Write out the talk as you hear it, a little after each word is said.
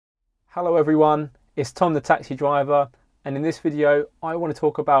Hello everyone, it's Tom the taxi driver, and in this video I want to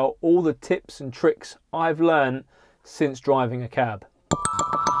talk about all the tips and tricks I've learned since driving a cab.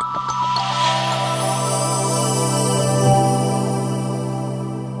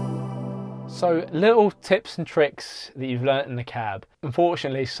 So little tips and tricks that you've learnt in the cab.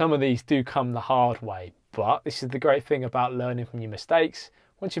 Unfortunately, some of these do come the hard way, but this is the great thing about learning from your mistakes.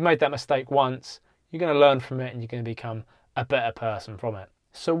 Once you've made that mistake once, you're going to learn from it and you're going to become a better person from it.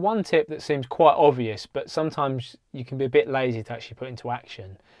 So one tip that seems quite obvious, but sometimes you can be a bit lazy to actually put into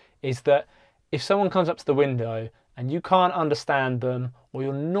action, is that if someone comes up to the window and you can't understand them, or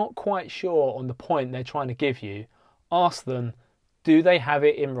you're not quite sure on the point they're trying to give you, ask them, do they have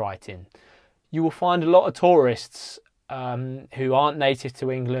it in writing? You will find a lot of tourists who aren't native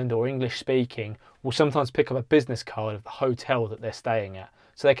to England or English speaking will sometimes pick up a business card of the hotel that they're staying at.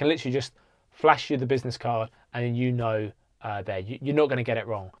 So they can literally just flash you the business card and you know you're not going to get it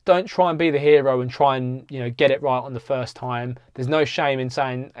wrong. Don't try and be the hero and try and get it right on the first time. There's no shame in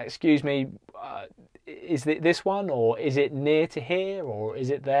saying, excuse me, is it this one, or is it near to here, or is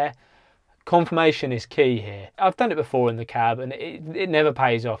it there? Confirmation is key here. I've done it before in the cab and it never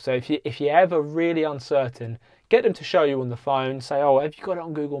pays off. So if you're ever really uncertain, get them to show you on the phone. Say, oh, have you got it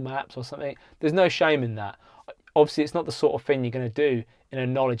on Google Maps or something? There's no shame in that. Obviously, it's not the sort of thing you're going to do in a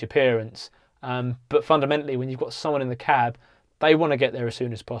knowledge appearance. But fundamentally, when you've got someone in the cab, they want to get there as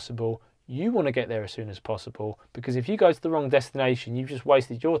soon as possible. You want to get there as soon as possible, because if you go to the wrong destination, you've just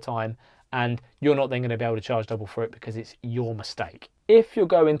wasted your time and you're not then going to be able to charge double for it because it's your mistake. If you're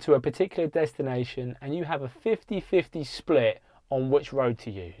going to a particular destination and you have a 50-50 split on which road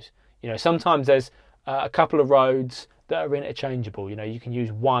to use, sometimes there's a couple of roads that are interchangeable. You can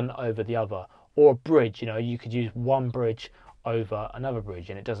use one over the other, or a bridge. You could use one bridge over another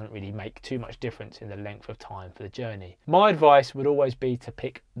bridge and it doesn't really make too much difference in the length of time for the journey. My advice would always be to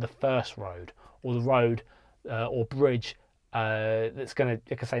pick the first road, or the road or bridge that's going to,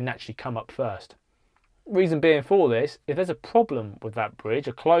 like I say, naturally come up first. Reason being for this, if there's a problem with that bridge,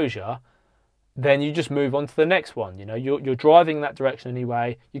 a closure, then you just move on to the next one. You're driving that direction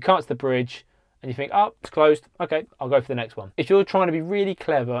anyway, you come to the bridge and you think, oh, it's closed, okay, I'll go for the next one. If you're trying to be really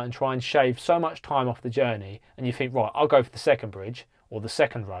clever and try and shave so much time off the journey, and you think, right, I'll go for the second bridge or the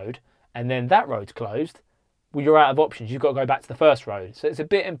second road, and then that road's closed, well, you're out of options. You've got to go back to the first road. So it's a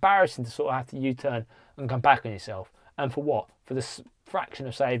bit embarrassing to sort of have to U-turn and come back on yourself. And for what? For the fraction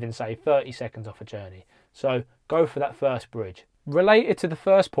of saving, say, 30 seconds off a journey. So go for that first bridge. Related to the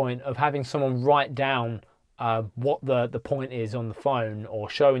first point of having someone write down what the point is on the phone or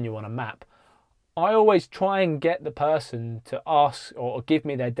showing you on a map, I always try and get the person to ask or give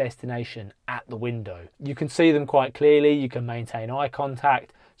me their destination at the window. You can see them quite clearly, you can maintain eye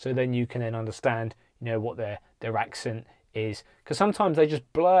contact, so then you can then understand, what their accent is. Because sometimes they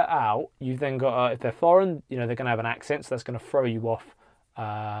just blurt out. You've then got, if they're foreign, they're going to have an accent, so that's going to throw you off,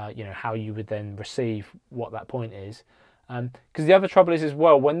 how you would then receive what that point is. Because the other trouble is as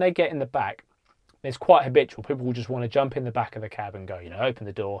well, when they get in the back, it's quite habitual. People will just want to jump in the back of the cab and go, open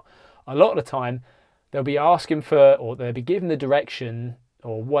the door. A lot of the time, they'll be asking for, or they'll be given the direction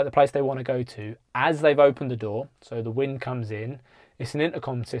or what the place they want to go to as they've opened the door. So the wind comes in. It's an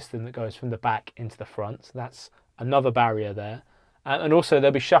intercom system that goes from the back into the front. So that's another barrier there. And also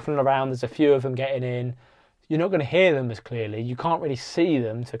they'll be shuffling around. There's a few of them getting in. You're not going to hear them as clearly. You can't really see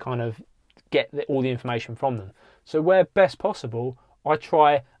them to kind of get all the information from them. So where best possible, I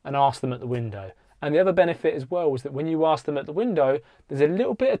try and ask them at the window. And the other benefit as well was that when you ask them at the window, there's a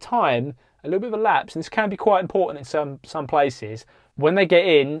little bit of time, a little bit of a lapse, and this can be quite important in some places. When they get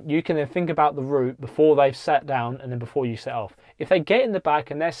in, you can then think about the route before they've sat down and then before you set off. If they get in the back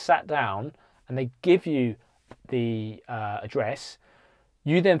and they're sat down and they give you the address,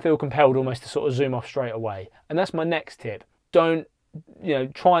 you then feel compelled almost to sort of zoom off straight away. And that's my next tip. Don't,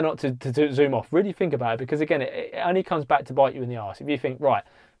 try not to zoom off. Really think about it, because again, it only comes back to bite you in the arse. If you think, right,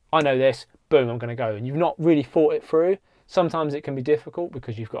 I know this, boom, I'm going to go, and you've not really thought it through, sometimes it can be difficult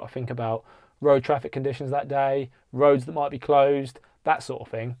because you've got to think about road traffic conditions that day, roads that might be closed, that sort of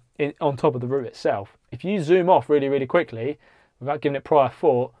thing, on top of the route itself. If you zoom off really, really quickly without giving it prior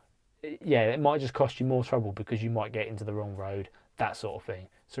thought, yeah, it might just cost you more trouble because you might get into the wrong road, that sort of thing.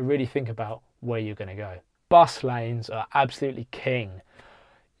 So really think about where you're going to go. Bus lanes are absolutely king.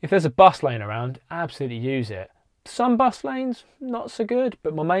 If there's a bus lane around, absolutely use it. Some bus lanes, not so good,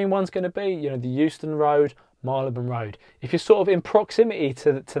 but my main one's going to be, the Euston Road, Marylebone Road. If you're sort of in proximity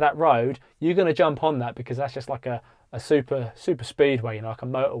to that road, you're going to jump on that because that's just like a super speedway, like a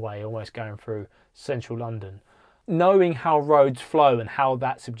motorway almost going through central London. Knowing how roads flow and how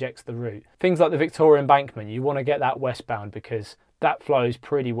that subjects the route. Things like the Victoria Embankment, you want to get that westbound because that flows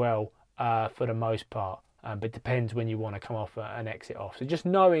pretty well for the most part. But it depends when you want to come off and exit off. So just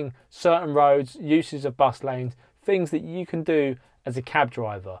knowing certain roads, uses of bus lanes, things that you can do as a cab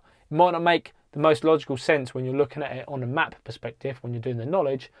driver. It might not make the most logical sense when you're looking at it on a map perspective, when you're doing the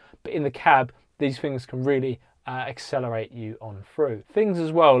knowledge, but in the cab, these things can really accelerate you on through. Things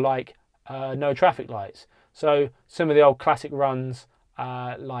as well like no traffic lights. So some of the old classic runs,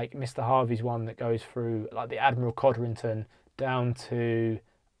 like Mr. Harvey's one that goes through like the Admiral Codrington down to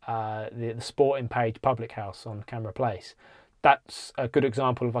the Sporting Page Public House on Canberra Place. That's a good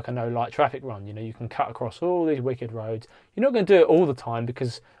example of like a no light traffic run. You know, you can cut across all these wicked roads. You're not going to do it all the time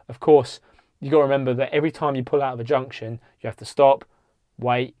because, of course, you've got to remember that every time you pull out of a junction, you have to stop,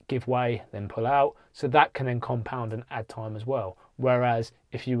 wait, give way, then pull out. So that can then compound and add time as well. Whereas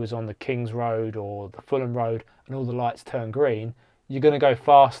if you was on the King's Road or the Fulham Road and all the lights turn green, you're going to go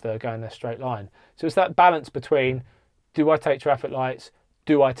faster going a straight line. So it's that balance between, do I take traffic lights?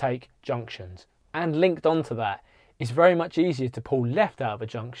 Do I take junctions? And linked onto that, it's very much easier to pull left out of a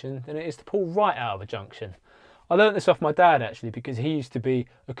junction than it is to pull right out of a junction. I learnt this off my dad actually because he used to be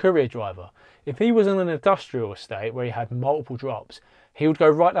a courier driver. If he was on an industrial estate where he had multiple drops, he would go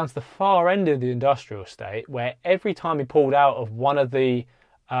right down to the far end of the industrial estate where every time he pulled out of one of the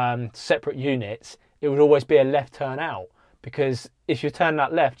separate units, it would always be a left turn out. Because if you turn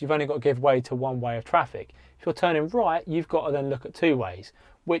that left, you've only got to give way to one way of traffic. If you're turning right, you've got to then look at two ways,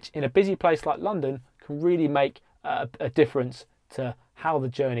 which in a busy place like London can really make a difference to how the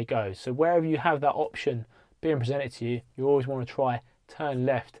journey goes. So wherever you have that option being presented to you, you always want to try turn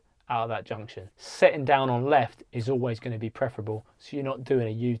left out of that junction. Setting down on left is always going to be preferable, so you're not doing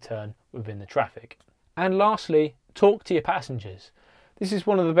a U-turn within the traffic. And lastly, talk to your passengers. This is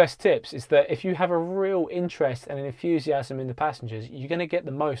one of the best tips, is that if you have a real interest and an enthusiasm in the passengers, you're going to get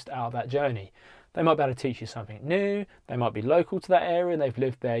the most out of that journey. They might be able to teach you something new, they might be local to that area and they've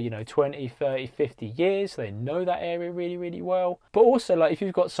lived there, 20, 30, 50 years, they know that area really, really well. But also, like if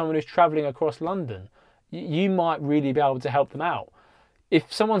you've got someone who's travelling across London, you might really be able to help them out.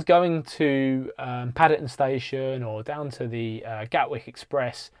 If someone's going to Paddington Station or down to the Gatwick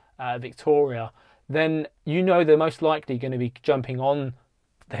Express, Victoria, then they're most likely going to be jumping on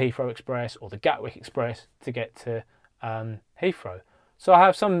the Heathrow Express or the Gatwick Express to get to Heathrow. So I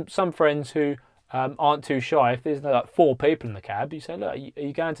have some friends who aren't too shy. If there's like 4 people in the cab, you say, look, are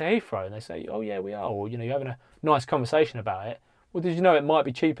you going to Heathrow? And they say, oh yeah, we are. Or, you're having a nice conversation about it. Well, did you know it might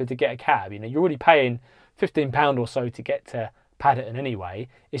be cheaper to get a cab? You're already paying £15 or so to get to Paddington anyway.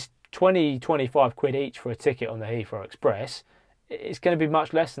 It's 20, 25 quid each for a ticket on the Heathrow Express. It's going to be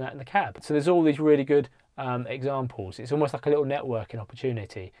much less than that in the cab. So there's all these really good examples. It's almost like a little networking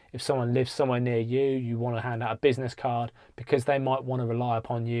opportunity. If someone lives somewhere near you, you want to hand out a business card because they might want to rely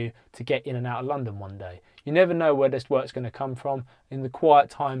upon you to get in and out of London one day. You never know where this work's going to come from. In the quiet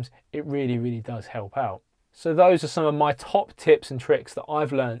times, it really, really does help out. So those are some of my top tips and tricks that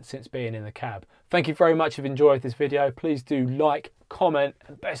I've learned since being in the cab. Thank you very much if you've enjoyed this video. Please do like, comment,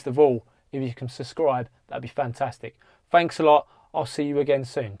 and best of all, if you can subscribe, that'd be fantastic. Thanks a lot. I'll see you again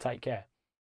soon. Take care.